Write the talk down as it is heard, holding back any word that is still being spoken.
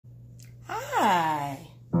Hi.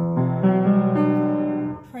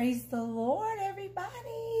 Praise the Lord,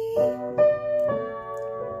 everybody.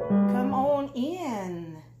 Come on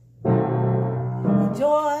in.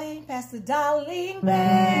 Join Pastor Darlene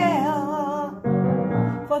Bell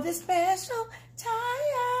for this special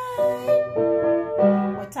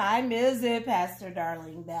time. What time is it, Pastor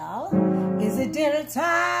Darlene Bell? Is it dinner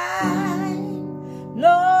time?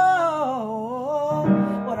 No.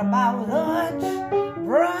 What about lunch,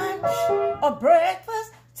 brunch, or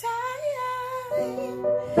breakfast time?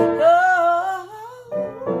 Oh.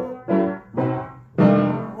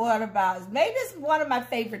 What about, maybe it's one of my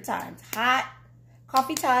favorite times, hot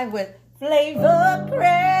coffee time with flavor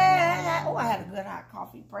crack. Oh, I had a good hot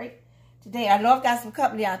coffee break today. I know I've got some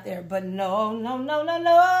company out there, but no.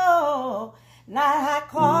 Not hot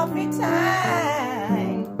coffee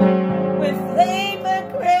time with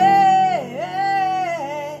flavor crack.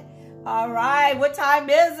 All right, what time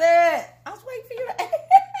is it? I was waiting for you to ask.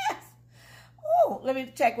 Oh, let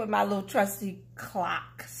me check with my little trusty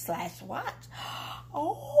clock / watch.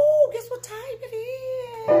 Oh, guess what time it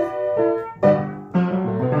is?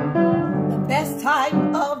 The best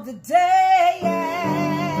time of the day.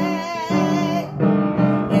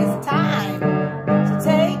 It's time to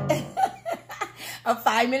take a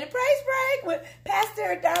 5-minute praise break with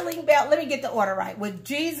Pastor Darlene Bell. Let me get the order right. With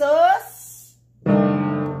Jesus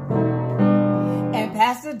and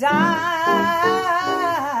Pastor Darlene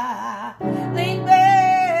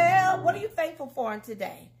Bell. What are you thankful for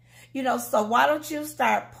today? You know, so why don't you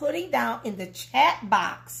start putting down in the chat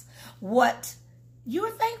box what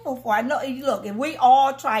you're thankful for. I know, look, if we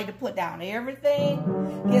all tried to put down everything,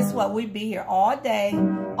 guess what? We'd be here all day,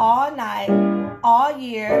 all night, all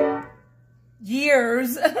years,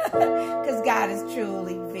 because God is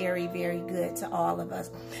truly very, very good to all of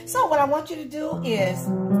us. So what I want you to do is,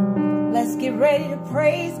 let's get ready to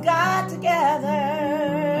praise God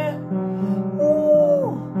together.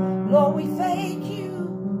 Ooh, Lord, we thank you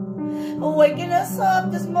for waking us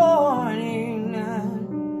up this morning.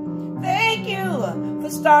 Thank you for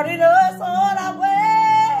starting us on our way.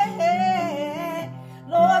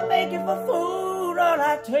 Lord, thank you for food on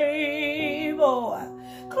our table,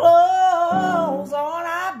 clothes on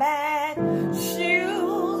our back,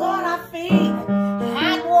 shoes on our feet,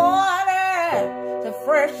 hot water to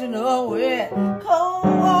freshen up with, cold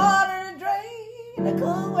water to drain the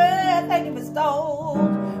cool way. Thank you for stoves,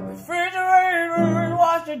 refrigerator,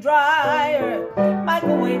 washer, dryer,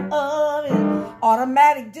 microwave oven,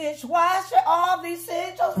 automatic dishwasher, all these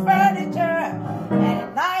essentials, furniture, and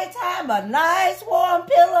at nighttime, a nice warm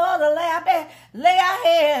pillow to lay our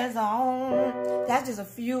heads on. That's just a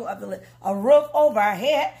few of the, a roof over our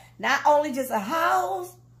head, not only just a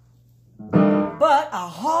house, but a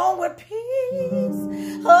home with peace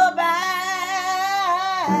abide.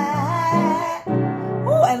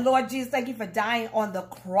 Oh, and Lord Jesus, thank you for dying on the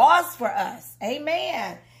cross for us.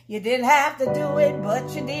 Amen. You didn't have to do it,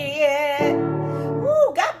 but you did.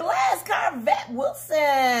 Ooh, God bless Carvette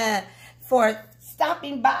Wilson for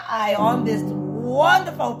stopping by on this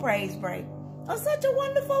wonderful praise break on such a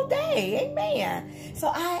wonderful day. Amen. So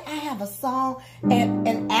I have a song,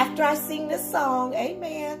 and after I sing this song,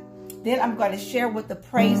 amen, then I'm going to share what the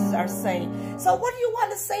praises are saying. So what do you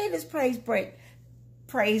want to say in this praise break?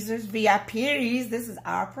 Praisers, VIPs, this is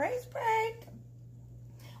our praise break.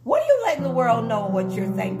 What are you letting the world know what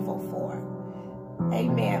you're thankful for?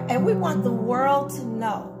 Amen. And we want the world to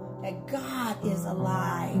know that God is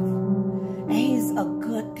alive. And He's a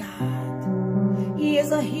good God. He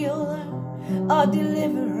is a healer, a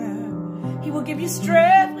deliverer. He will give you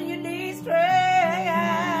strength when you need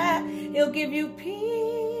strength. He'll give you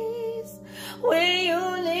peace when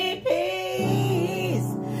you need peace.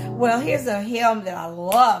 Well, here's a hymn that I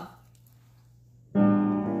love.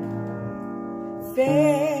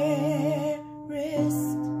 Fairest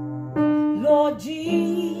Lord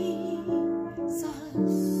Jesus,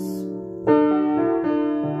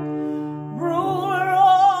 ruler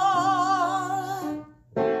of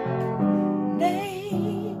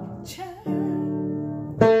nature,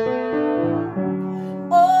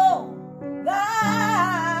 oh,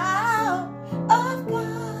 thou of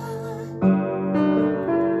God,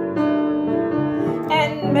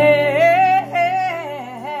 and man,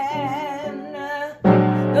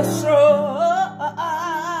 the strong.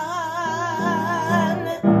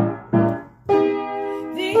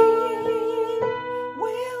 The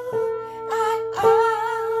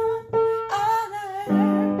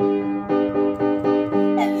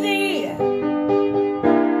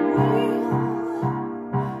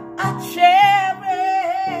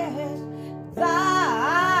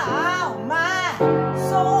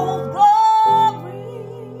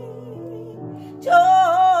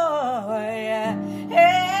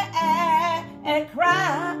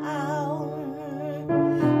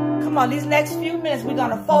on, these next few minutes, we're going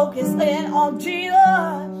to focus in on Jesus,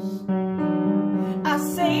 our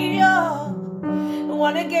Savior, the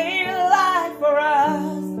one that gave his life for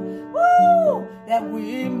us. Woo! That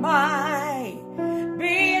we might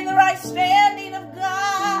be in the right standing of God.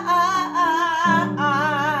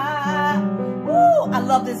 Woo! I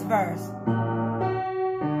love this verse.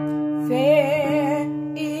 Fair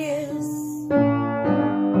is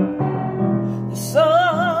the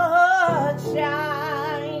sunshine,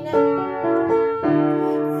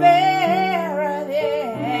 fairer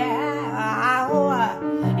than,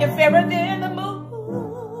 and fairer than the moonlight,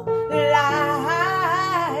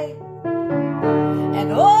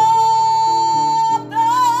 and all the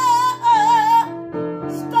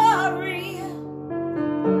starry,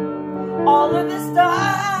 all of the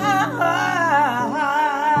stars.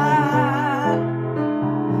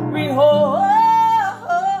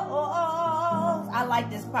 I like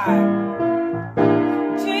this part.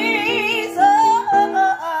 Jesus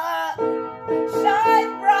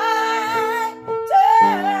shines brighter.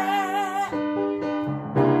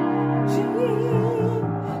 Jesus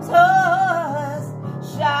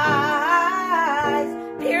shines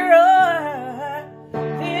clearer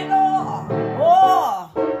than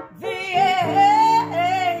all the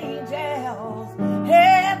angels.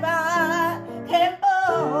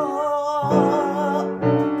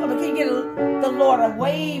 Lord, a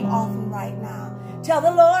wave off him right now. Tell the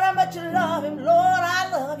Lord how much you love him. Lord, I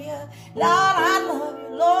love you. Lord, I love you.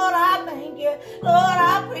 Lord, I thank you. Lord,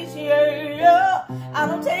 I appreciate you. I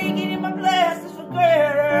don't take any of my blessings for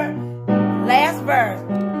granted. Last verse.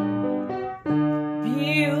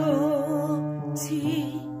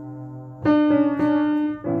 Beauty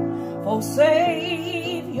for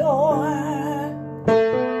Savior.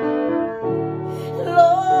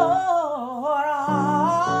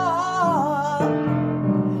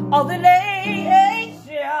 All the nations,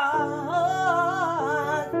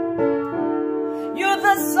 you're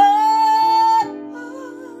the Son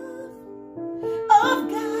of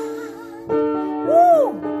God. Woo!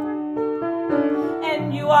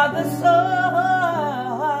 And you are the Son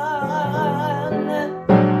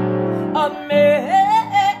of man.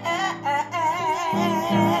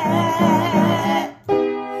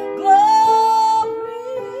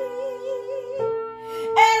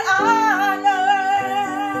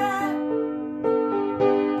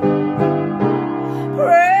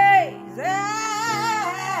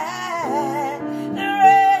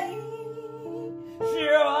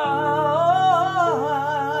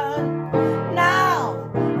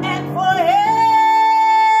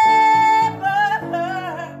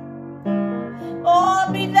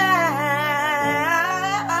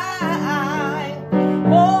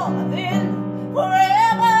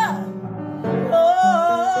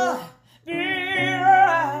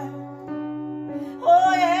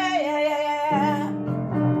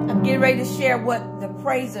 Ready to share what the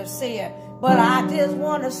praisers said, but I just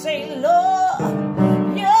want to say, Lord,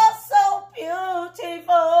 you're so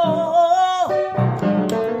beautiful.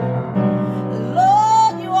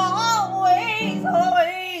 Lord, you always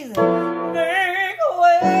make a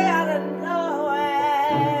way out of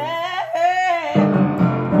nowhere.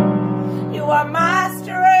 You are my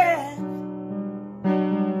strength.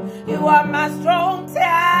 You are my strong tower.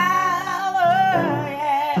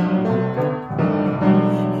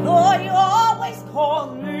 Lord, you always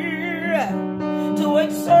call me to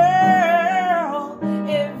excel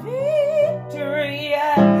in victory.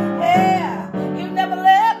 Yeah, you never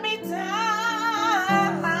let me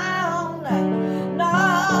down. No,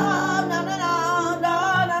 no, no, no,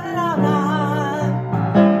 no, no, no, no.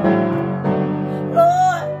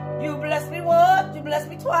 Lord, you bless me once, you bless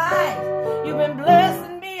me twice. You've been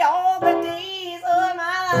blessing me all the days of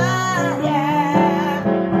my life. Yeah.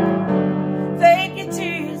 Thank you,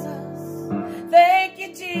 Jesus. Thank you,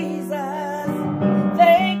 Jesus.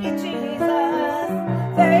 Thank you, Jesus.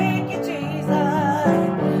 Thank you, Jesus.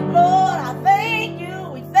 Lord, I thank you.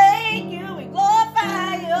 We thank you. We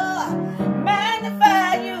glorify you.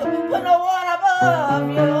 Magnify you. Put no one above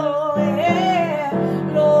you. Yeah.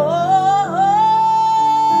 Lord,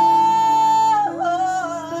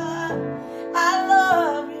 I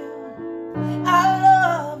love you. I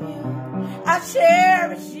love you. I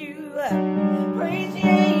cherish you. Praise you.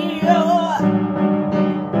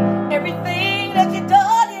 Everything that you're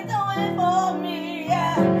doing for me,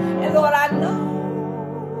 yeah. And Lord, I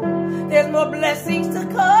know there's more blessings to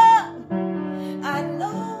come. I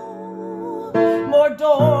know more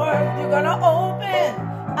doors you're gonna open.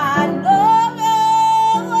 I know.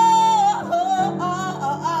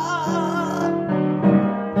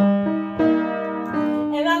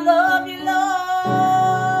 And I love you, Lord.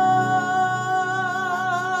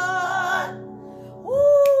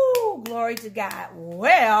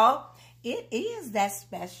 it is that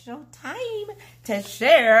special time to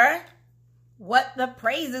share what the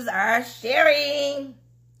praises are sharing.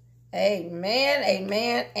 Amen,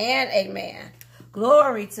 amen, and amen.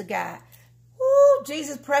 Glory to God. Woo,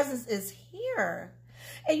 Jesus' presence is here.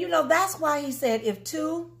 And you know, that's why he said, if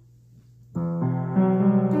 2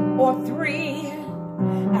 or 3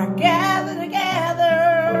 are gathered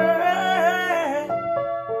together,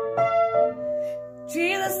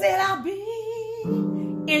 Jesus said, I'll be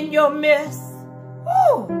in your midst.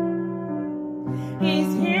 Woo!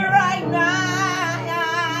 He's here right now.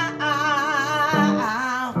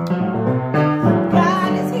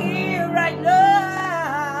 God is here right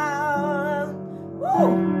now.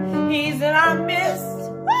 Woo! He's in our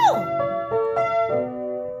midst. Woo!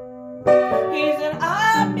 He's in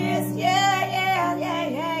our midst. Yeah, yeah, yeah,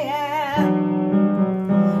 yeah, yeah.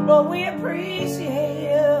 Lord, we appreciate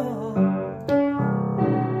you.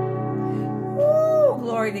 Woo!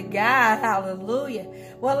 Glory to God. Hallelujah.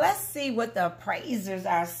 Well, let's see what the praisers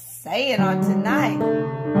are saying on tonight.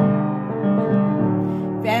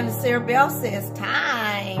 Vanessa Bell says,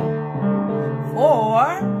 time for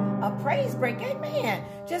a praise break. Amen.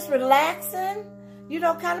 Just relaxing, you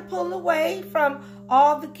know, kind of pulling away from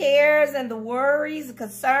all the cares and the worries and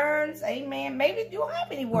concerns. Amen. Maybe you don't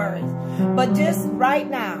have any worries, but just right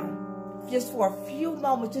now, just for a few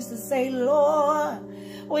moments, just to say, Lord,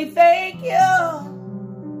 we thank you.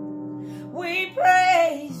 We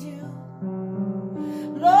praise you.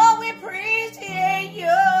 Lord, we appreciate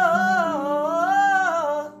you.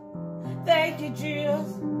 Thank you,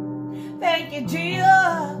 Jesus. Thank you,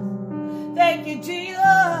 Jesus. Thank you,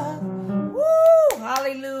 Jesus. Woo!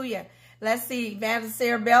 Hallelujah. Let's see.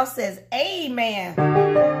 Vanessa Bell says, amen.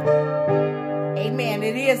 Amen.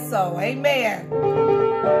 It is so. Amen.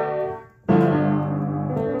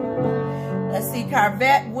 Let's see.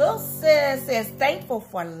 Carvette Wilson says, thankful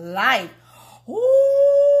for life. Ooh-wee.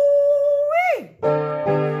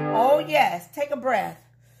 Oh, yes. Take a breath.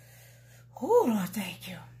 Oh, Lord, thank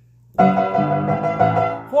you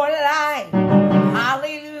for life.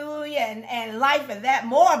 Hallelujah. And life and that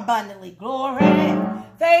more abundantly. Glory.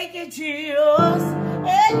 Thank you, Jesus.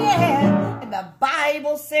 And yeah. And the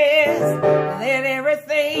Bible says, let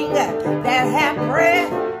everything that have breath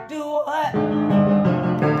do what?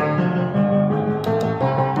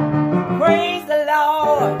 Praise the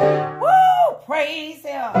Lord. Woo! Praise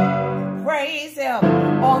him. Praise him.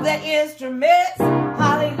 On the instruments.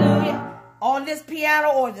 Hallelujah. On this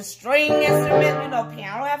piano or the string instrument. You know,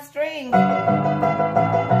 piano have strings.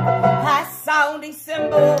 High sounding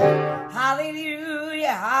cymbal.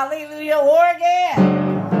 Hallelujah. Hallelujah. Organ.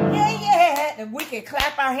 Yeah, yeah. And we can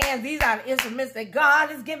clap our hands. These are the instruments that God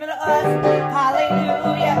has given to us.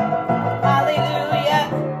 Hallelujah. Hallelujah.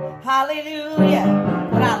 Hallelujah.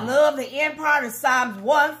 But I love the end part of Psalms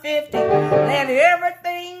 150. Let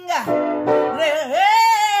everything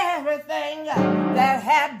that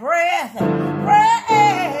had breath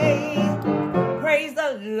praise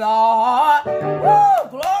the Lord. Woo!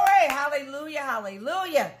 Glory. Hallelujah.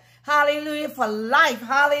 Hallelujah. Hallelujah for life.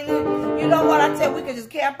 Hallelujah. You know what I tell you? We can just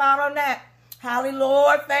camp out on that. Hallelujah,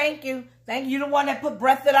 Lord. Thank you. Thank you. You're the one that put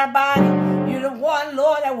breath in our body. You're the one,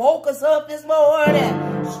 Lord, that woke us up this morning.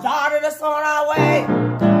 Started us on our way.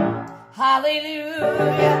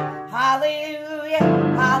 Hallelujah. Hallelujah.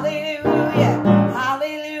 Hallelujah.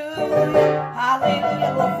 Hallelujah.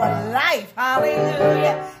 Hallelujah, Lord, for life.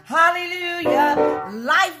 Hallelujah. Hallelujah.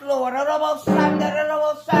 Life, Lord.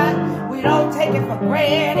 We don't take it for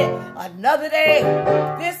granted. Another day.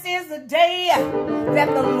 This is the day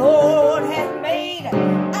that the Lord has made.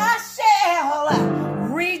 I shall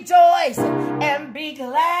rejoice and be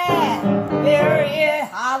glad. There is.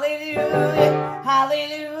 Hallelujah.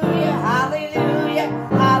 Hallelujah. Hallelujah.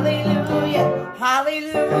 Hallelujah.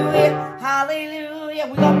 Hallelujah. Hallelujah.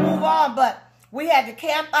 We're going to move on, but we had to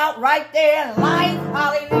camp out right there. Life.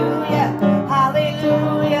 Hallelujah.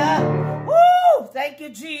 Hallelujah. Woo! Thank you,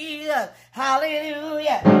 Jesus.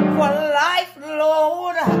 Hallelujah. For life,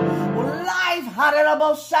 Lord. Life.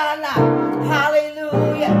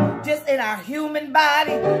 Hallelujah. Just in our human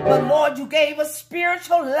body. But Lord, you gave us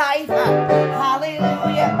spiritual life.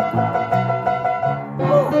 Hallelujah.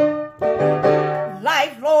 Woo!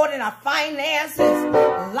 Life, Lord, in our finances,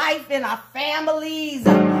 life in our families,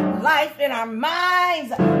 life in our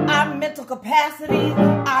minds, our mental capacity,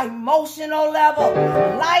 our emotional level.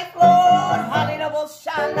 Life, Lord,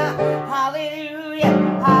 hallelujah, hallelujah,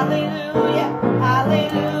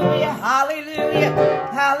 hallelujah, hallelujah,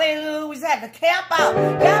 hallelujah. We just had to camp out.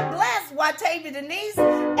 God bless Watavia Denise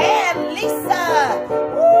and Lisa.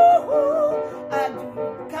 Woo-hoo.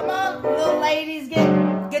 Come on, little ladies,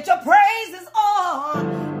 get your praises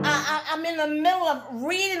on. I'm the middle of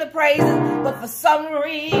reading the praises, but for some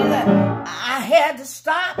reason, I had to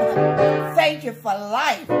stop. Thank you for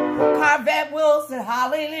life. Carvette Wilson,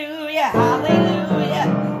 hallelujah, hallelujah,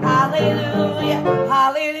 hallelujah,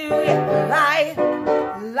 hallelujah.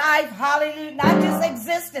 Life, hallelujah. Not just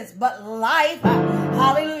existence, but life.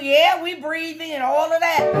 Hallelujah. Yeah, we breathing and all of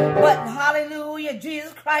that. But hallelujah,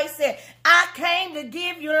 Jesus Christ said, I came to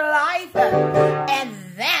give you life. And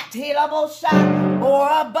that, more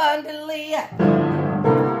abundantly.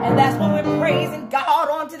 And that's what we're praising God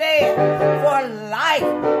on today. For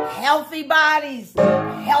life, healthy bodies,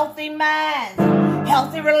 healthy minds,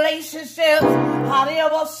 healthy relationships.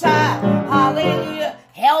 Hallelujah.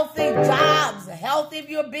 Healthy jobs. Healthy if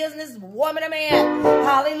you're a business woman or man.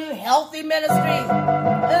 Hallelujah. Healthy ministry.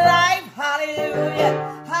 Life.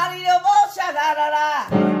 Hallelujah. Hallelujah.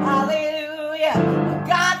 Hallelujah.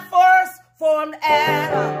 God first formed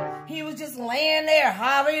Adam. He was just laying there.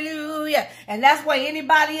 Hallelujah. And that's where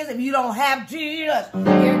anybody is. If you don't have Jesus,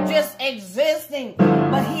 you're just existing.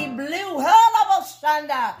 But he blew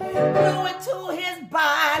into his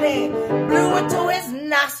body, blew into his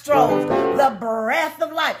nostrils, the breath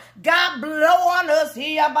of life. God blow on us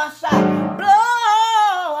here, blow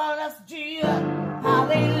on us, Jesus.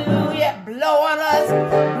 Hallelujah. Blow on us,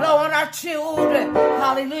 blow on our children.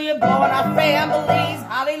 Hallelujah. Blow on our families.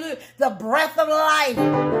 Hallelujah. The breath of life.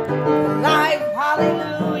 Life.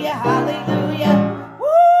 Hallelujah. Hallelujah.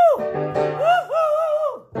 Woo!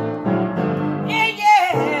 Woo-hoo! Yeah,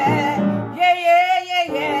 yeah. Yeah, yeah, yeah,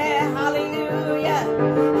 yeah. Hallelujah.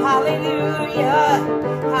 Hallelujah.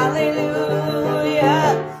 Hallelujah.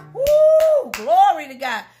 Woo! Glory to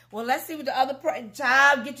God. Well, let's see what the other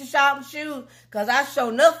child, get your shouting shoes, because I sure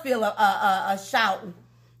enough feel a shouting.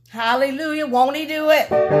 Hallelujah. Won't he do it?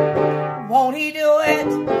 Won't he do it?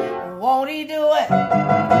 Won't he do it?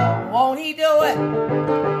 Won't he do it?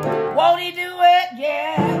 Won't he do it?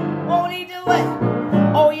 Yeah. Won't he do it?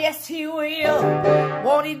 Oh, yes, he will.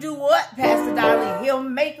 Won't he do what, Pastor Darlene? He'll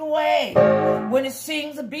make a way. When it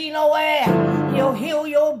seems to be no way, he'll heal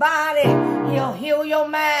your body. He'll heal your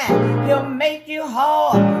mind. He'll make you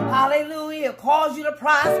whole. Hallelujah. He'll cause you to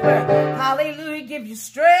prosper. Hallelujah. Give you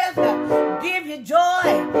strength. Give you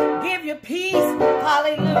joy. Give you peace.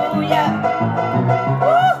 Hallelujah.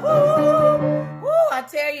 Woo-hoo. I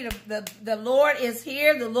tell you, the Lord is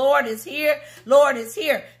here. The Lord is here. Lord is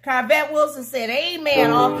here. Carvette Wilson said,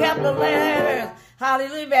 amen. All capital letters.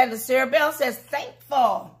 Hallelujah. And the Sarah Bell says,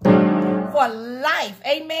 thankful for life.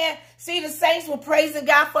 Amen. See, the saints were praising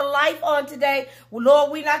God for life on today. Well,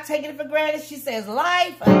 Lord, we're not taking it for granted. She says,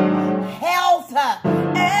 life, health,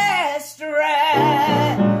 and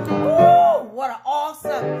strength. Woo, what an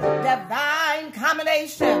awesome divine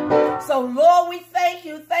combination. So, Lord, we thank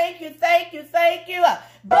you, thank you, thank you, thank you.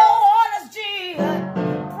 Blow on us, Jesus.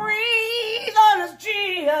 Breathe on us,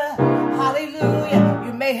 Jesus. Hallelujah.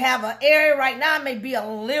 You may have an area right now, it may be a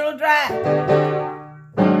little dry.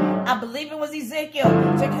 I believe it was Ezekiel.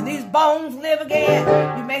 So can these bones live again?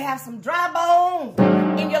 You may have some dry bones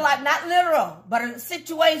in your life, not literal, but a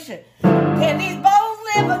situation. Can these bones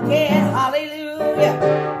live again? Hallelujah.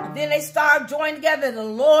 And then they start joining together. The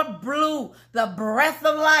Lord blew the breath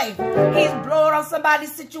of life. He's blowing on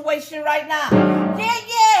somebody's situation right now. Yeah,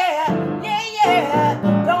 yeah, yeah,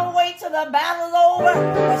 yeah. Don't wait till the battle's over,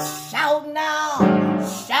 but shout now,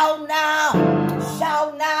 shout now,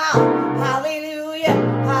 shout now. Hallelujah,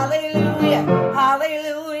 hallelujah,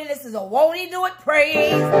 hallelujah. This is a won't he do it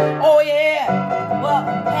praise. Oh, yeah. Well,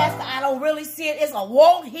 Pastor, I don't really see it. It's a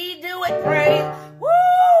won't he do it praise.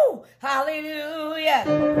 Woo! Hallelujah.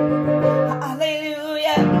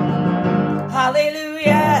 Hallelujah. Hallelujah.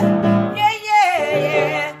 Yeah, yeah,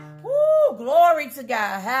 yeah. Woo! Glory to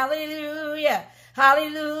God. Hallelujah.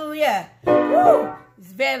 Hallelujah. Woo!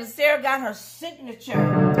 Evangelist Sarah got her signature.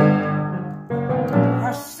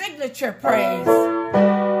 Her signature praise.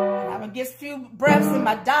 I'm going to get a few breaths in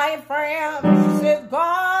my diaphragm. She says,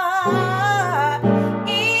 God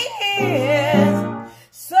is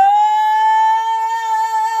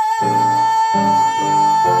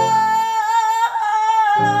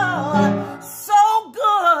so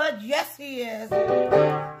good. Yes, he is.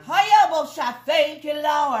 Thank you,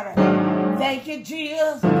 Lord. Thank you,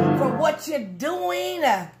 Jesus, for what you're doing,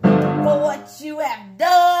 for what you have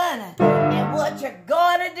done, and what you're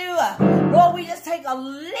going to do. Lord, we just take a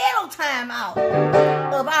little time out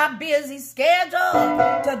of our busy schedule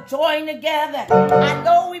to join together. I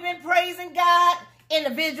know we've been praising God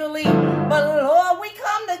individually, but Lord, we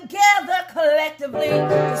come together collectively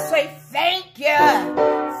to say thank you,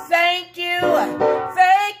 thank you,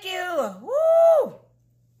 thank you. Woo!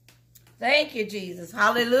 Thank you, Jesus.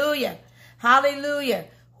 Hallelujah. Hallelujah.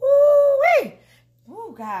 Woo-wee.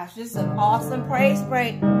 gosh, this is an awesome praise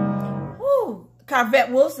break. Woo.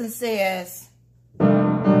 Carvette Wilson says,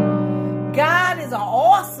 God is an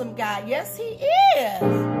awesome God. Yes, he is.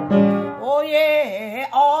 Oh, yeah,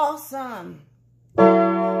 awesome.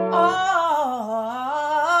 Awesome.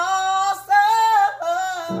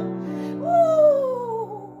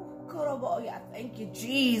 Woo. Good boy. Thank you,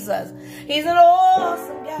 Jesus. He's an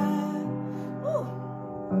awesome God. Woo.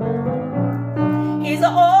 He's an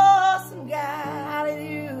awesome God.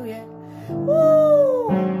 Hallelujah.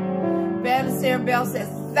 Woo. Sarah Bell says,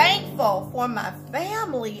 thankful for my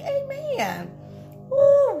family. Amen.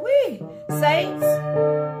 Woo-wee. Saints,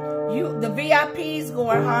 the VIPs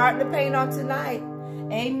going hard to paint on tonight.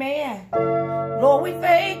 Amen. Lord, we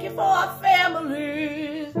thank you for our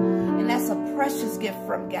families. And that's a precious gift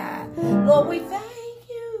from God. Lord, we thank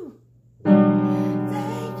you.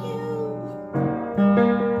 Thank you.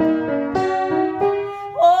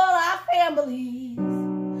 All our families.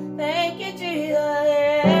 Thank you, Jesus.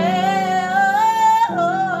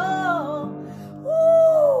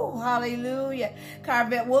 Hallelujah.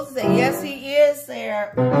 Carvette Wilson said, yes, he is,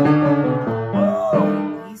 Sarah.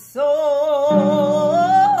 Oh, he's so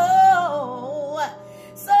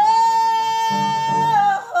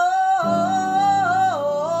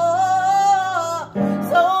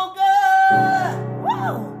good.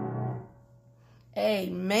 Woo.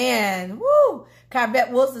 Amen. Woo.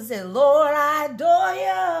 Carvette Wilson said, Lord, I adore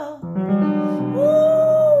you.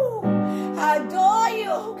 Woo. I adore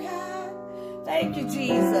you, God. Thank you,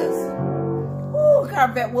 Jesus. Ooh,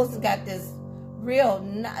 Carvette Wilson got this real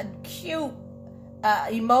cute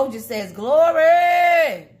emoji says,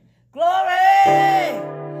 glory, glory,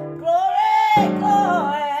 glory,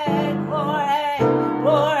 glory, glory,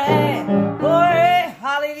 glory, glory,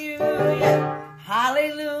 hallelujah,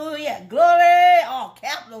 hallelujah, glory, all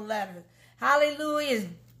capital letters, hallelujah is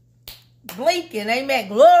blinking, amen,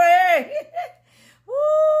 glory,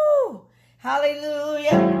 woo,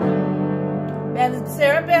 hallelujah. And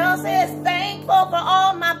Sarah Bell says, thankful for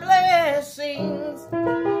all my blessings.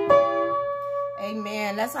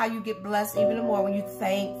 Amen. That's how you get blessed even more, when you're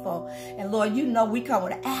thankful. And Lord, you know we come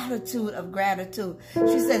with an attitude of gratitude.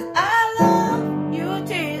 She says, I love you,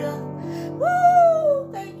 Jesus. Woo!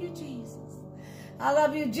 Thank you, Jesus. I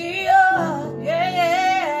love you, Jesus.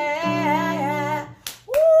 Yeah.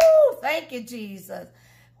 Woo! Thank you, Jesus.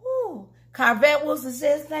 Woo! Carvette Wilson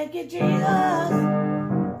says, thank you, Jesus.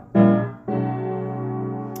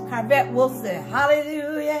 Carvette Wilson,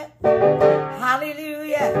 hallelujah,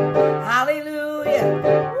 hallelujah, hallelujah.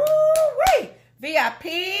 Woo-wee.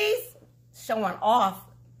 VIPs showing off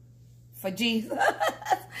for Jesus.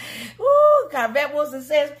 Woo. Carvette Wilson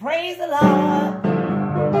says, praise the Lord.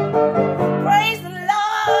 Praise the Lord.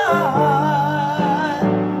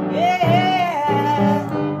 Yeah.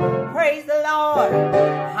 Praise the Lord.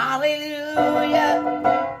 Hallelujah.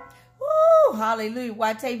 Woo. Hallelujah.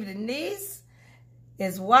 Watavia Denise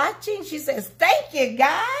is watching. She says, thank you,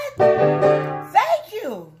 God. Thank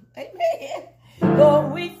you. Amen.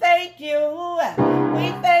 Lord, we thank you. We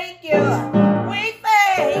thank you. We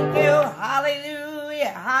thank you.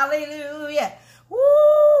 Hallelujah. Hallelujah.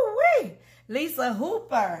 Woo-wee. Lisa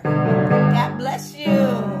Hooper. God bless you.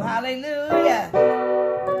 Hallelujah.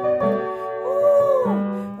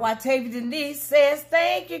 Woo. Watavia Denise says,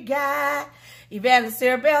 thank you, God. Evangelist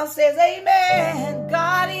Sarah Bell says, amen.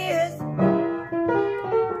 God is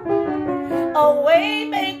a way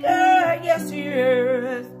maker, yes he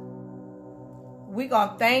is. We're going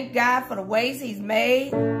to thank God for the ways he's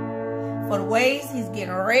made, for the ways he's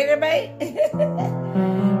getting ready to make,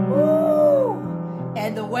 Woo.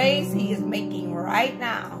 And the ways he is making right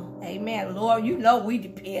now. Amen. Lord, you know we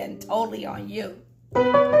depend totally on you.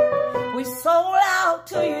 We sold out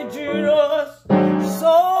to you, Jesus.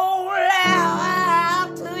 Sold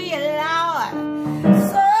out to you, Lord.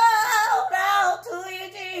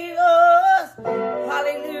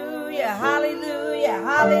 Hallelujah, hallelujah,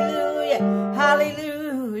 hallelujah,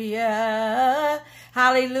 hallelujah,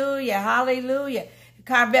 hallelujah, hallelujah.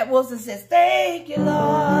 Carvette Wilson says, thank you,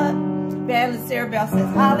 Lord. Evangelist Sarah Bell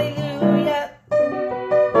says, hallelujah.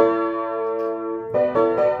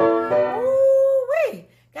 Woo-wee.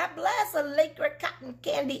 God bless Allegra Cotton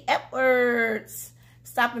Candy Edwards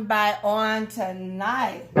stopping by on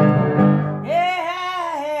tonight. Yeah.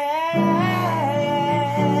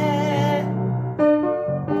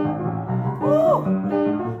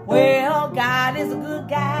 Well, God is a good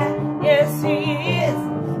guy. Yes, he is.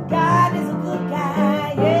 God is a good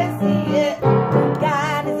guy. Yes, he is.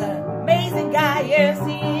 God is an amazing guy. Yes,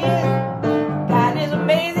 he is. God is an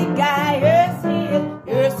amazing guy. Yes, he is.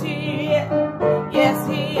 Yes, he is. Yes,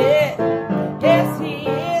 he is. Yes, he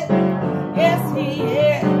is. Yes, he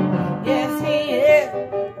is.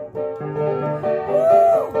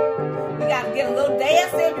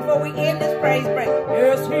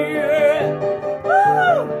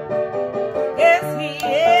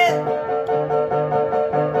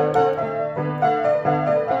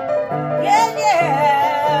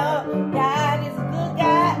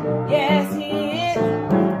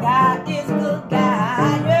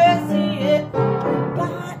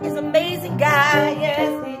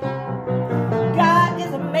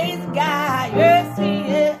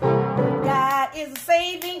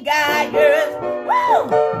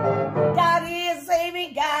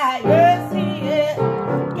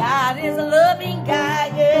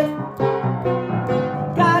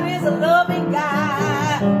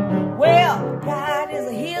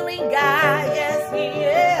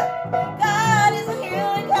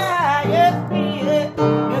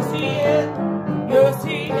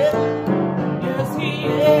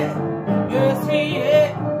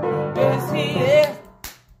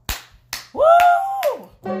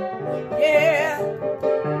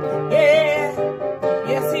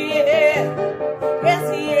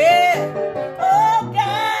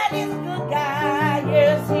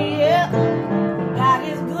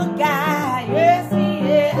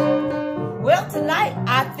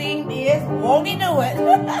 Won't he do it?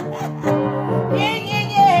 Yeah, yeah,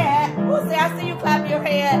 yeah. Who say I see you clap your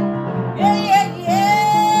hand? Yeah, yeah,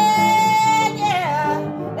 yeah, yeah.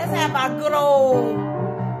 Let's have our good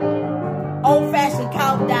old-fashioned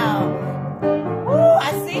countdown. Woo,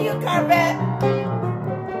 I see you, Corvette.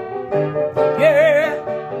 Yeah.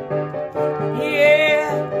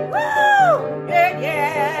 Yeah. Woo. Yeah,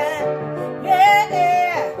 yeah. Yeah,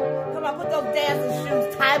 yeah. Come on, put those dancing shoes.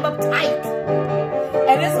 Tie them up tight.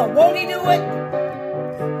 And it's a won't he do it?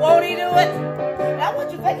 Won't he do it? Now, I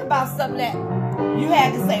want you to think about something that you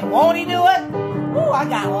had to say, won't he do it? Ooh, I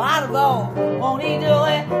got a lot of those. Won't he do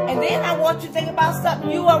it? And then I want you to think about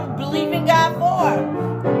something you are believing God for.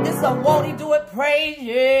 This is a won't he do it praise.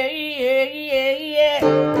 Yeah, yeah, yeah, yeah.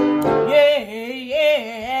 Yeah,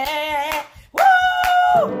 yeah. Woo!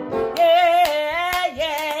 Yeah,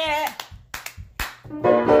 yeah.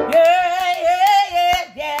 Yeah, yeah, yeah,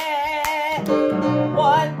 yeah.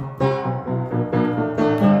 1,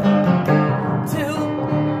 2.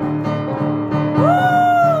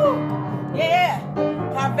 Woo! Yeah.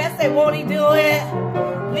 Carvette say, won't he do it?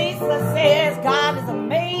 Lisa says, God is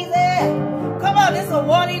amazing. Come on, this is a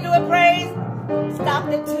won't he do it praise. Stop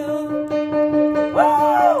at 2.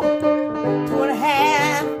 Woo!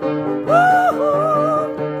 2.5.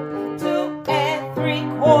 Woo! 2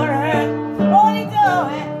 3/4. Won't he do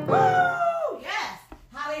it? Woo! Yes.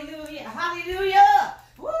 Hallelujah. Hallelujah.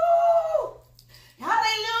 Woo!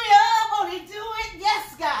 Hallelujah. Won't he do it?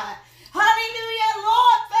 Yes, God. Hallelujah.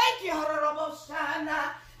 Lord, thank you.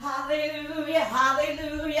 Hallelujah.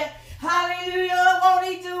 Hallelujah. Hallelujah. Won't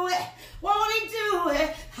he do it? Won't he do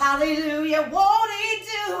it? Hallelujah. Won't he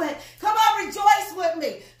do it? Come on, rejoice with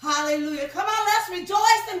me. Hallelujah. Come on, let's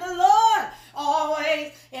rejoice in the Lord.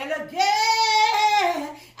 Always and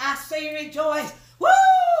again, I say rejoice. Woo!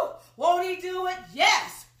 Won't he do it?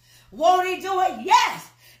 Yes. Won't he do it? Yes.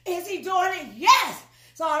 Is he doing it? Yes.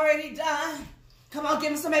 It's already done. Come on,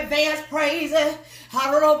 give him some advanced praises.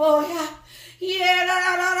 Hallelujah. Yeah,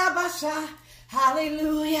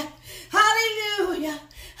 hallelujah. Hallelujah.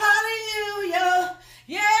 Hallelujah.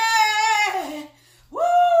 Yeah.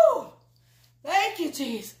 Woo. Thank you,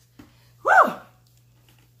 Jesus. Woo.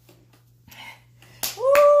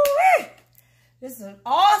 Woo. This is an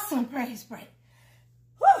awesome praise break.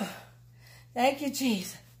 Woo. Thank you,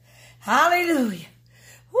 Jesus. Hallelujah.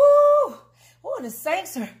 Woo. Oh, the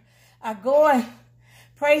saints are going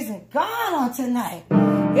praising God on tonight.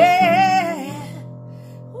 Yeah.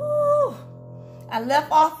 Woo. I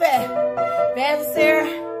left off at Evangelist Sarah.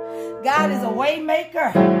 God is a way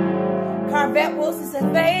maker. Corvette Wilson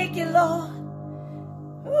said, thank you, Lord.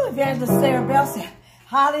 Ooh, Evangelist Sarah Bell said,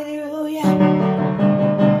 hallelujah.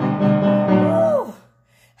 Ooh,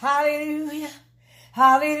 hallelujah.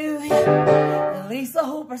 Hallelujah. And Lisa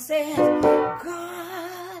Hooper said,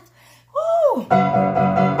 God. Woo. God.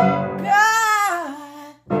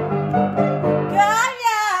 God,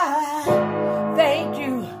 yeah. Thank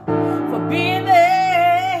you for being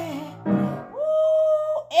there.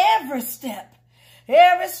 Woo. Every step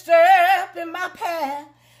in my path.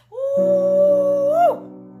 Ooh.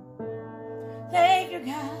 Thank you,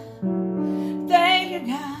 God. Thank you,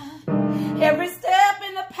 God. Every step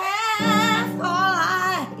in the path, all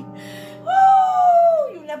right.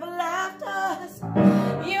 Ooh, you never left us.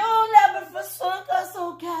 You never forsook us,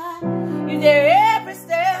 oh God. You're there every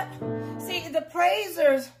step. See, the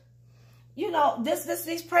praisers, you know,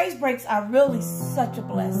 these praise breaks are really such a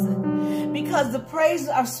blessing because the praisers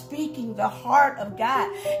are speaking the heart of God,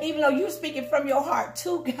 even though you're speaking from your heart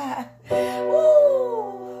to God.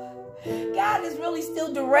 Ooh, God is really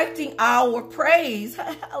still directing our praise.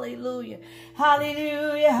 Hallelujah.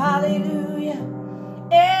 Hallelujah. Hallelujah.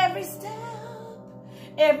 Every step,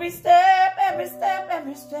 every step, every step,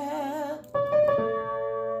 every step.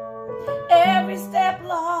 Every step,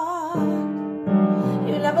 Lord.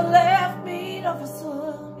 You never left me, nor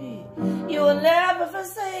forsook me. You will never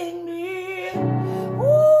forsake me.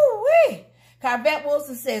 Woo-wee. Corvette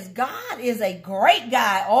Wilson says, God is a great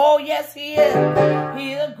guy. Oh, yes, he is.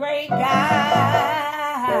 He's a great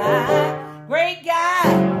guy. Great guy.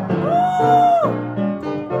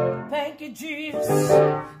 Woo. Thank you, Jesus.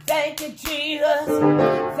 Thank you, Jesus.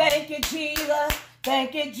 Thank you, Jesus.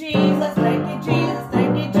 Thank you, Jesus. Thank you, Jesus.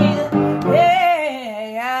 Thank you, Jesus.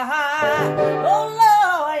 Yeah. Oh,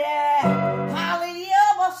 Lord, yeah. Hallelujah.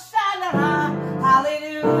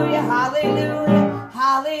 Hallelujah.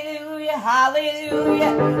 Hallelujah.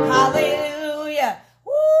 Hallelujah. Hallelujah.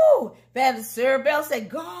 Woo. Evangelist Sarah Bell said,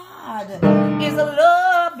 God is a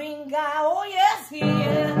loving God. Oh, yes, he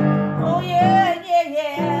is. Oh, yeah, yeah,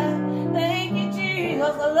 yeah. Thank you,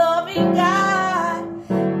 Jesus, a loving God.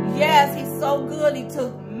 Yes, he's so good. He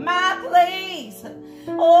took my place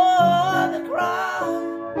on the cross.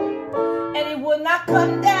 And he would not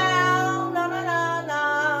come down, no, no, no, no.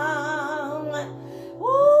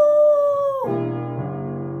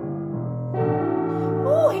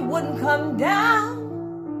 Ooh, he wouldn't come down.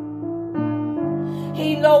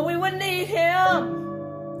 He know we would need him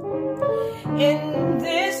in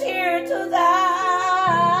this year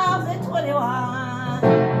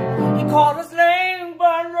 2021. He called us lame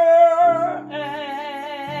burner.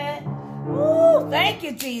 Ooh, thank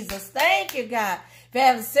you, Jesus. Thank you, God.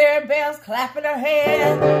 Family Sarah Bell's clapping her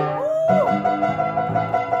hands.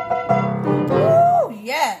 Ooh,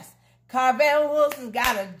 yes. Carvel Wilson's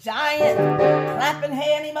got a giant clapping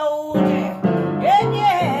hand emoji. Yeah,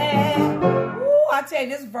 yeah. Ooh, I tell you,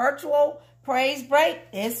 this virtual praise break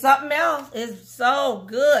is something else. It's so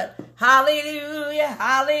good. Hallelujah,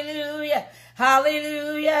 hallelujah,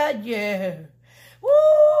 hallelujah, yeah.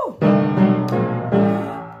 Woo!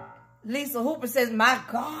 Lisa Hooper says, my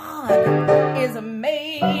God is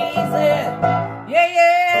amazing. Yeah,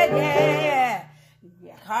 yeah, yeah.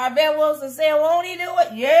 Carvel Wilson said, won't he do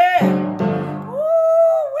it? Yeah.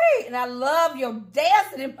 Woo-wee. And I love your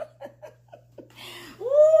dancing. Woo,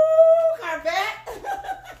 Carvel.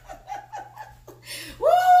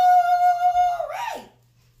 Woo-wee.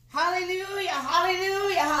 Hallelujah,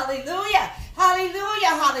 hallelujah, hallelujah. Hallelujah,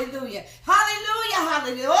 hallelujah. Hallelujah,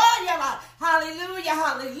 hallelujah. Hallelujah,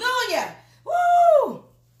 hallelujah. Woo!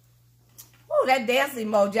 Woo, that dance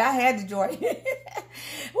emoji, I had to join.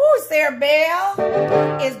 Woo, Sarah Bell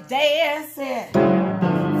is dancing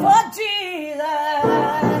for Jesus.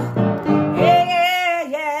 Yeah, yeah,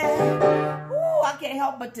 yeah. Woo, I can't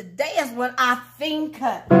help but to dance when I think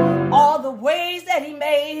all the ways that he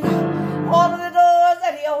made, all of the doors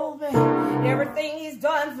that he opened, everything he's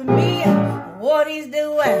done for me, what he's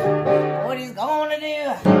doing, what he's gonna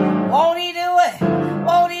do. Won't he do it?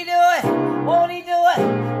 Won't he do it? Won't he do it?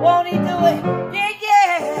 Won't he do it? Yeah,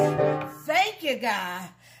 yeah. Thank you, God.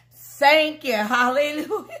 Thank you.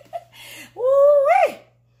 Hallelujah. Woo-wee.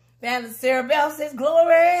 Family Sarah Bell says,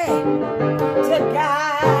 glory to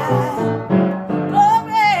God.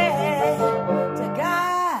 Glory to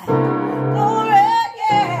God. Glory,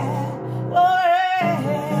 yeah.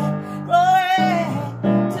 Glory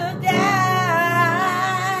to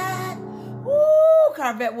God. Woo.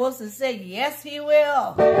 Carvet Wilson said, yes, he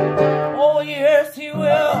will. Oh, yes, he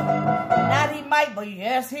will. Not he might, but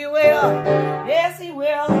yes, he will. Yes, he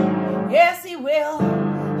will. Yes, he will.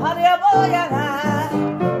 Hallelujah.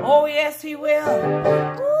 Oh, yes, he will.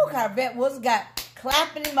 Ooh, Carvet Wilson got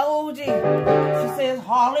clapping emoji. She says,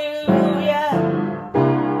 hallelujah.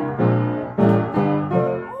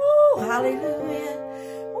 Ooh, hallelujah.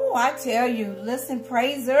 Ooh, I tell you, listen,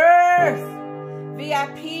 praisers,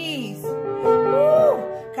 VIPs. Ooh,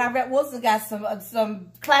 Carvet Wilson got some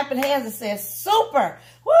clapping hands that says super.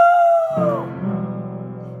 Woo!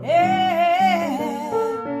 Yeah.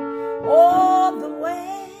 All the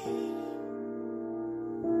way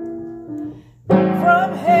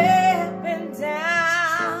from heaven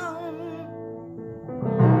down.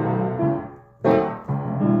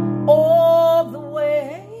 All the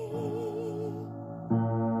way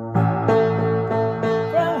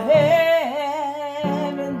from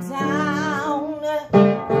heaven down.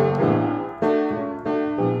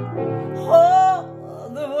 All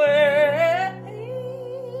the way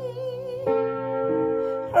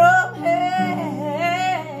from heaven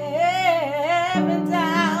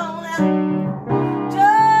down,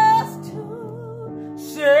 just to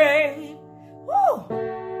save, woo,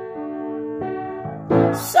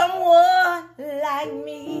 someone like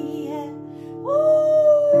me.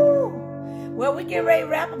 Woo. Well, we get ready to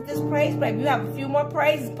wrap up this praise break. We have a few more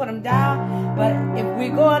praises, put them down. But if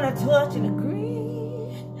we're going to touch and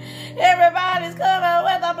agree, everybody's coming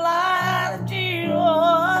with the blood of Jesus.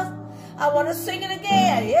 I want to sing it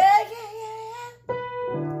again. Yeah, yeah, yeah.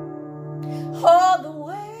 All the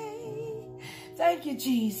way. Thank you,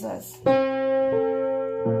 Jesus. From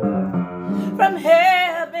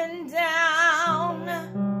heaven down,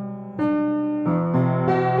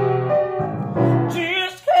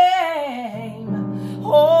 Jesus came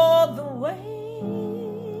all the way.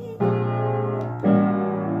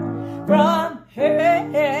 From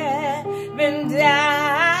heaven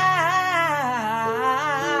down.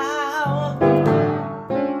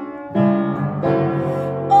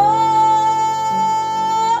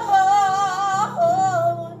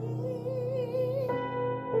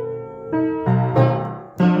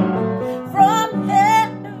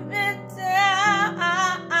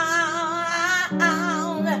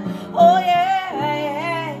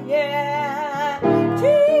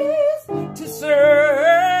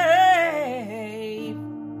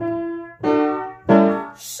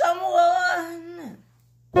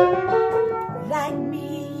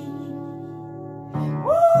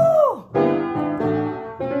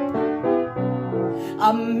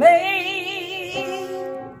 Amazing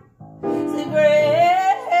grace,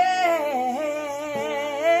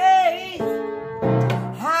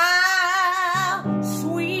 how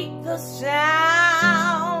sweet the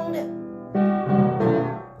sound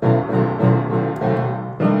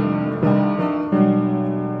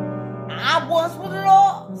I once was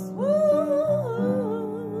lost,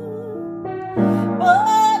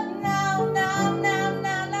 but now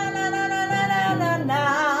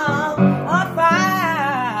I'm fine.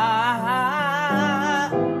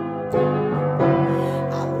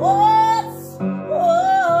 I was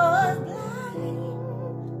blind,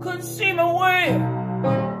 couldn't see my way,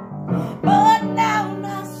 but now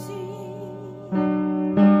I see.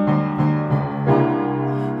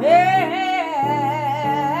 Yeah,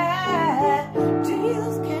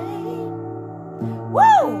 Jesus came.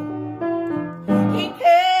 Woo! He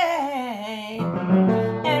came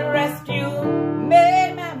and rescued me.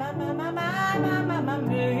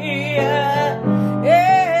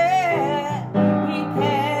 Yeah, he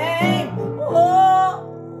came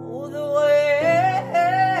all the way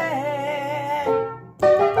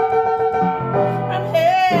from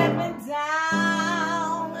heaven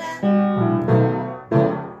down,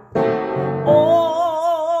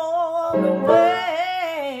 all the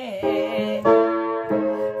way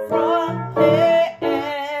from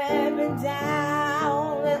heaven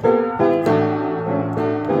down,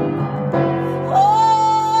 all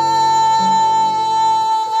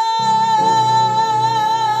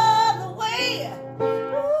the way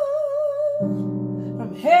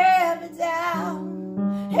from heaven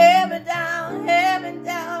down, heaven down, heaven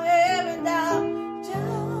down, heaven down,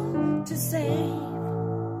 just to save.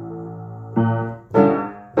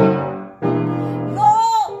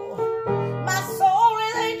 Lord, my soul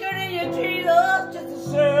is anchored in you, Jesus, just to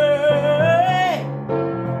save.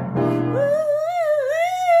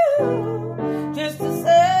 Just to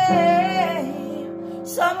save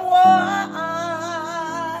someone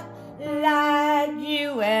like you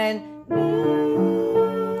and me.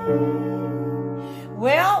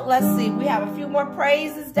 Well, let's see. We have a few more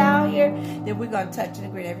praises down here. Then we're going to touch and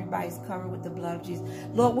agree. Everybody's covered with the blood of Jesus.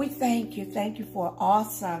 Lord, we thank you. Thank you for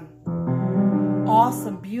awesome,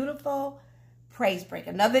 beautiful praise break.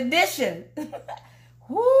 Another edition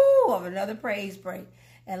woo, of another praise break.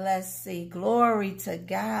 And let's see. Glory to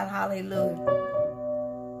God. Hallelujah.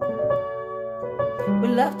 We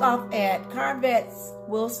left off at Carvet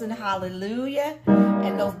Wilson. Hallelujah.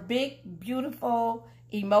 And those big, beautiful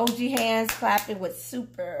emoji hands clapping with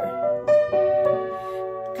super.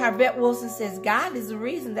 Carvet Wilson says, God is the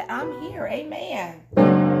reason that I'm here. Amen.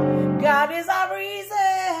 God is our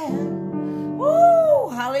reason. Woo!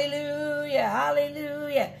 Hallelujah.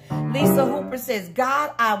 Hallelujah. Lisa Hooper says,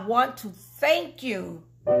 God, I want to thank you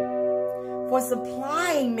for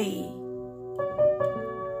supplying me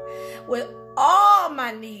with all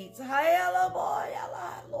my needs.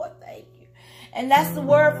 Lord, thank you. And that's the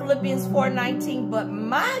word, Philippians 4:19. But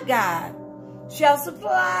my God shall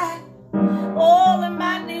supply all of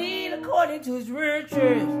my need according to his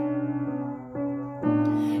riches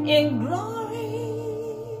in glory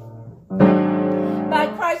by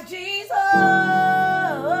Christ Jesus.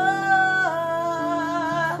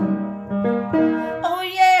 Oh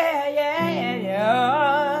yeah, yeah, yeah,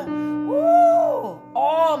 yeah. Woo,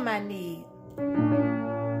 all my need.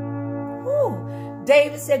 Woo.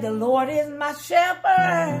 David said, the Lord is my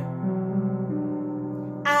shepherd.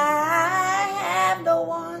 I have no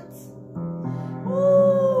wants.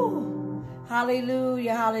 Woo.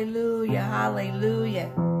 Hallelujah, hallelujah,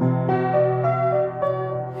 hallelujah.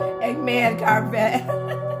 Amen, Carpet.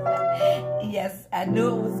 Yes, I knew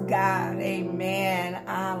it was God. Amen.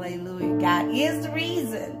 Hallelujah. God is the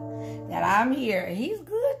reason that I'm here. He's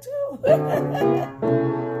good too.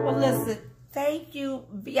 Well, listen, thank you,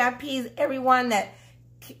 VIPs, everyone that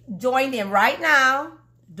joined in right now,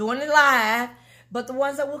 doing it live, but the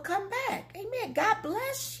ones that will come back. Amen. God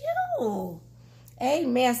bless you.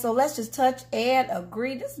 Amen. So let's just touch and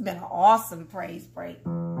agree. This has been an awesome praise break.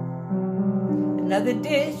 Another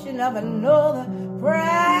edition of another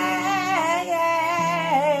praise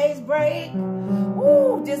break.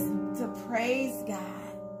 Woo, just to praise God.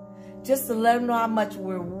 Just to let him know how much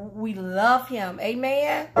we love him.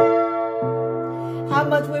 Amen. How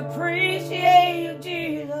much we appreciate you,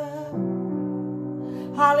 Jesus.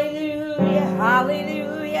 Hallelujah,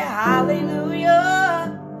 hallelujah,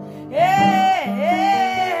 hallelujah. Yeah,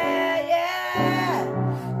 yeah, yeah.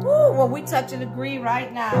 Woo, well, we touch and agree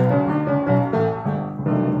right now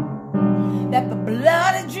that the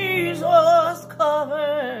blood of Jesus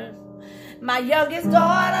covers my youngest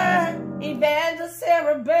daughter, Evangelist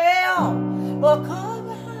Sarah Bell, will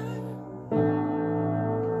cover her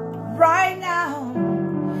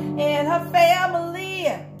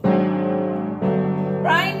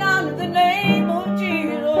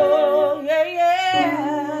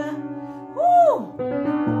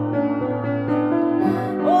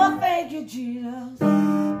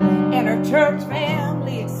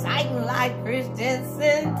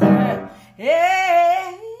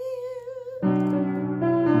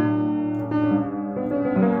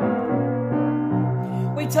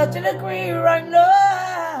and agree right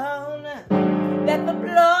now that the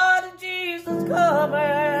blood of Jesus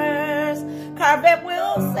covers Carvette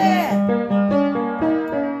Wilson,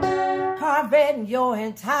 Carvette and your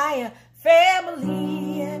entire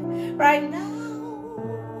family right now.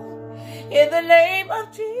 In the name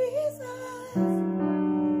of Jesus,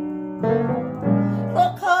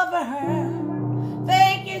 Lord, cover her.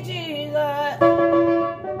 Thank you, Jesus.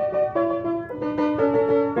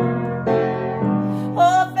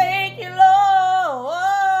 Oh, thank you, Lord.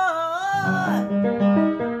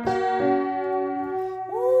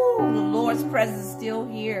 Ooh, the Lord's presence is still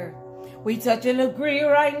here. We touch and agree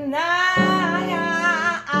right now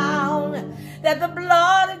that the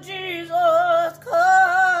blood of Jesus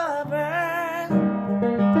covers.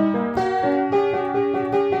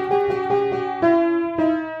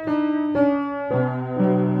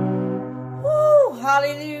 Woo,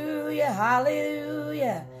 hallelujah,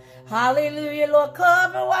 hallelujah, hallelujah. Lord,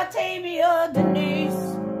 cover Watavia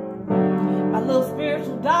Denise, my little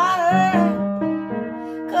spiritual daughter.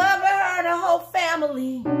 Cover her and her whole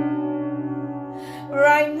family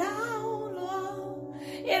right now.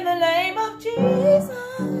 In the name of Jesus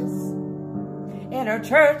and her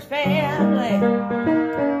church family,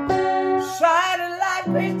 Shining Life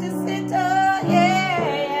Christian Center,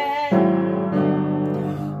 yeah.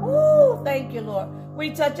 Woo, thank you, Lord.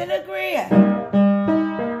 We touch and agree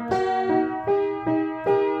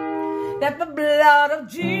that the blood of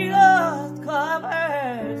Jesus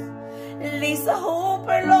covers Lisa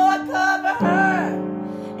Hooper, Lord, cover her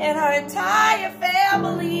and her entire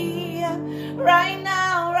family right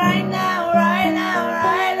now, right now, right now,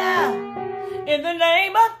 right now. In the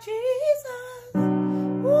name of Jesus.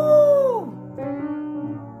 Woo.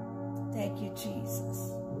 Thank you,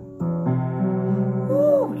 Jesus.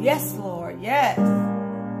 Woo. Yes, Lord. Yes.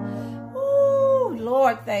 Woo.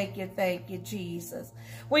 Lord, thank you, Jesus.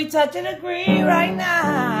 We touch and agree right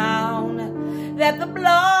now that the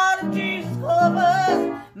blood of Jesus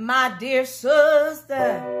covers my dear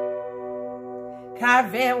sister,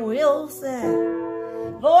 Carvette Wilson.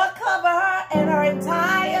 Lord, cover her and her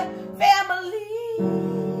entire family.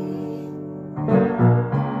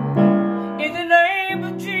 In the name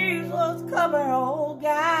of Jesus, cover her, oh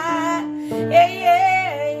God. Yeah, yeah,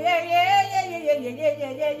 yeah, yeah, yeah, yeah, yeah,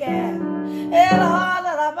 yeah, yeah, yeah.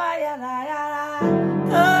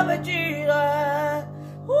 Cover Jesus.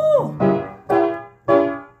 Woo.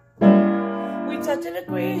 We touch and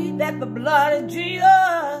agree that the blood of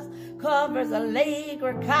Jesus covers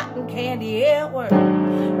Allegra Cotton Candy Edward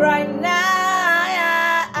right now.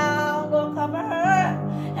 Lord, cover her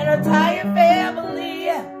and her entire family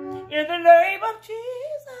in the name of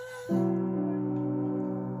Jesus.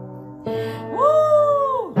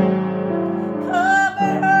 Woo!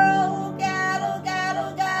 Cover her, oh God, oh God,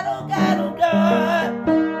 oh God, oh God, oh God.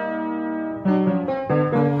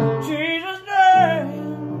 Jesus'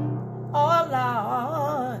 name, oh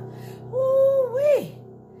Lord. Woo-wee.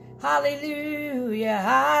 Hallelujah,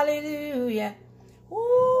 hallelujah.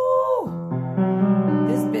 Woo!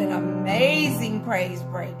 This has been an amazing praise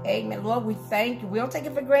break. Amen. Lord, we thank you. We don't take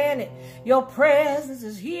it for granted. Your presence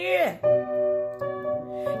is here.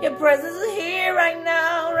 Your presence is here right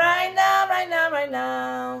now, right now, right now, right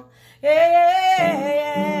now.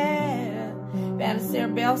 Yeah. Evangelist Sarah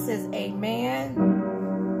Bell says, amen.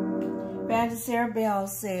 Evangelist Sarah Bell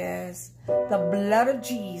says, the blood of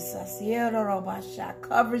Jesus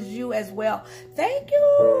covers you as well. Thank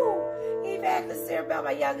you, Evangelist Sarah Bell,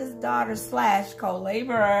 my youngest daughter /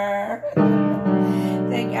 co-laborer.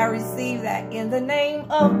 Thank you. I receive that in the name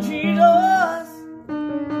of Jesus.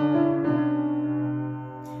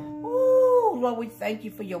 Ooh, Lord, we thank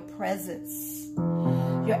you for your presence.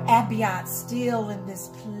 Your ambiance still in this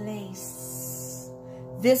place.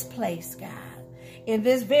 This place, God. In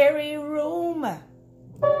this very room.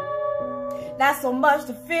 Not so much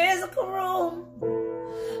the physical room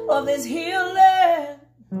of this healing,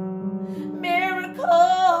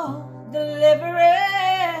 miracle,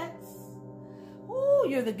 deliverance. Ooh,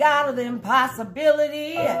 you're the God of the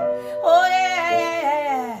impossibility. Oh,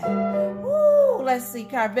 yeah. Ooh, let's see.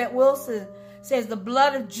 Carvette Wilson says the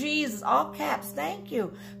blood of Jesus, all caps, thank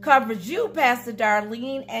you, covers you, Pastor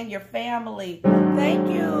Darlene, and your family. Thank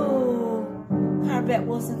you, Carvette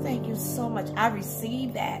Wilson. Thank you so much. I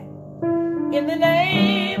receive that. In the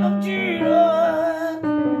name of Jesus,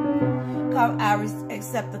 I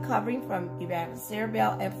accept the covering from Evangelist Sarah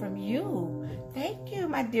Bell and from you. Thank you,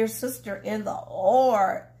 my dear sister in the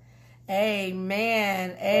Lord.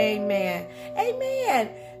 Amen. Amen. Amen.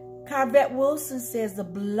 Carvette Wilson says the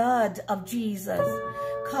blood of Jesus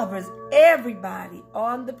covers everybody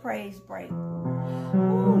on the praise break.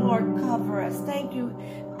 Ooh, Lord, cover us. Thank you.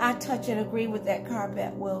 I touch and agree with that,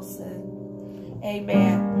 Carpet Wilson.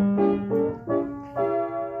 Amen.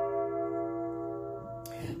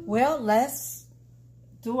 Well, let's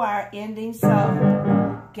do our ending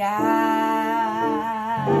song. God,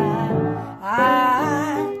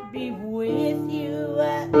 I be with you.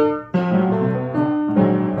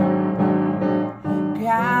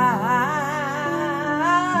 God,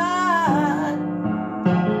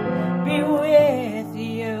 be with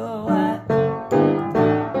you.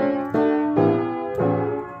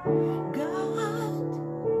 God,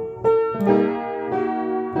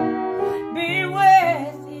 be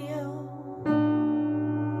with you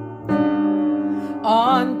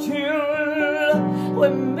until we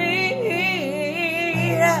meet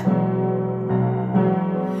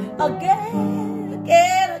again,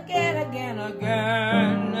 again, again, again, again.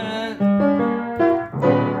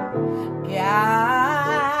 God,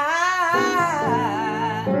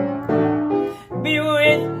 be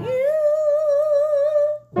with you.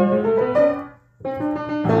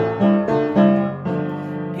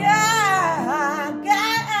 God,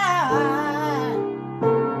 God,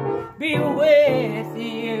 be with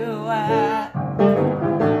you.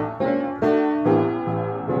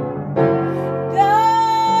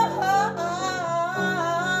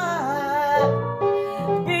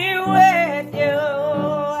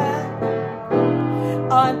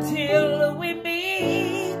 Until we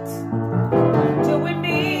meet, till we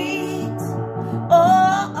meet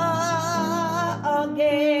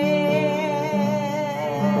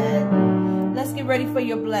again. Let's get ready for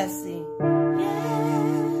your blessing.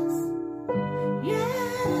 Yes,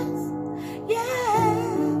 yes,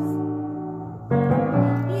 yes,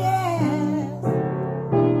 yes,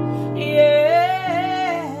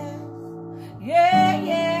 yes, yeah,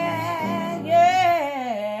 yeah,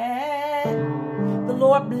 yeah. The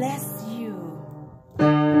Lord bless you.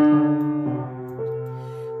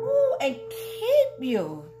 Ooh, and keep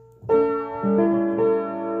you.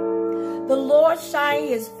 The Lord shine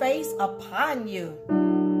his face upon you.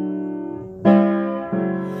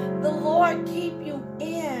 The Lord keep you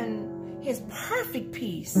in his perfect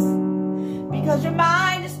peace. Because your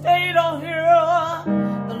mind is stayed on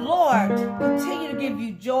him. The Lord continue to give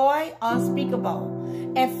you joy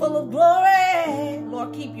unspeakable and full of glory.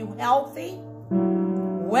 Lord, keep you healthy,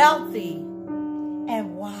 wealthy,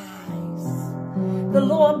 and wise. The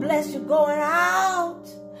Lord bless you going out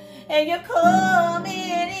and you're coming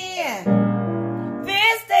in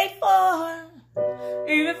this day forth,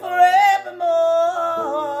 even forevermore.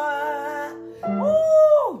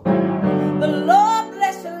 Ooh, the Lord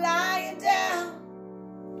bless you lying down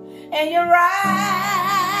and you're rising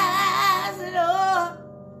up.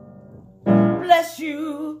 Bless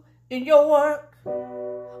you in your work,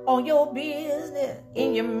 on your business,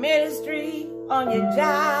 in your ministry, on your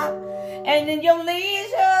job, and in your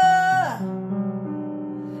leisure.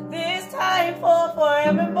 This time for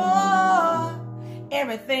forevermore.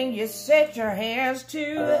 Everything you set your hands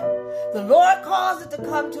to, the Lord calls it to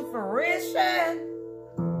come to fruition.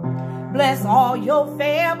 Bless all your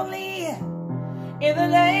family in the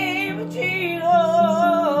name of Jesus,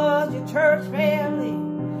 your church family,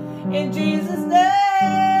 in Jesus' name.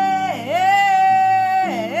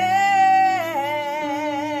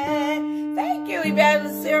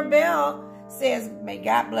 Evangelist Sarah Bell says, may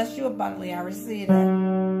God bless you abundantly. I receive that.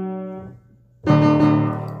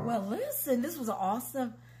 Well, listen, this was an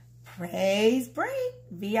awesome praise break,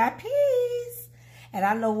 VIPs. And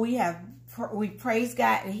I know we praised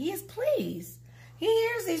God and he is pleased. He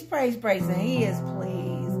hears these praise breaks and he is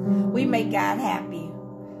pleased. We make God happy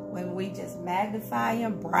when we just magnify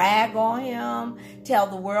him, brag on him, tell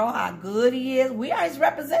the world how good he is. We are his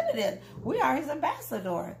representatives. We are his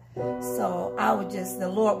ambassador. So the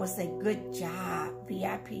Lord would say, good job,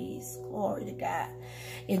 VIPs. Glory to God.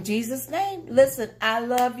 In Jesus' name, listen, I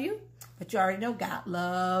love you, but you already know God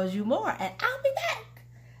loves you more. And I'll be back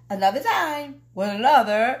another time with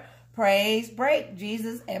another praise break.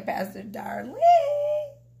 Jesus and Pastor Darlene.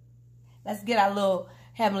 Let's get our little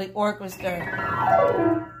heavenly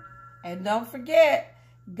orchestra. And don't forget,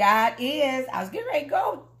 God is, I was getting ready to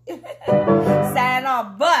go sign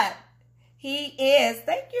off, but he is,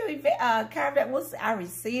 thank you, I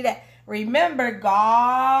receive that. Remember,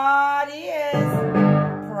 God is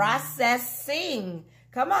processing.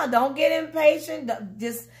 Come on, don't get impatient.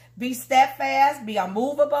 Just be steadfast, be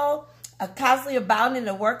unmovable, constantly abounding in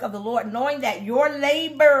the work of the Lord, knowing that your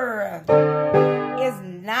labor is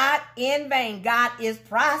not in vain. God is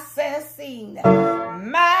processing.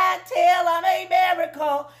 My tale of a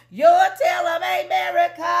miracle, your tale of a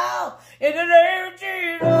miracle, in the name of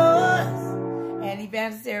Jesus. And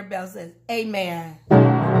Evangelist Sarah Bell says, amen.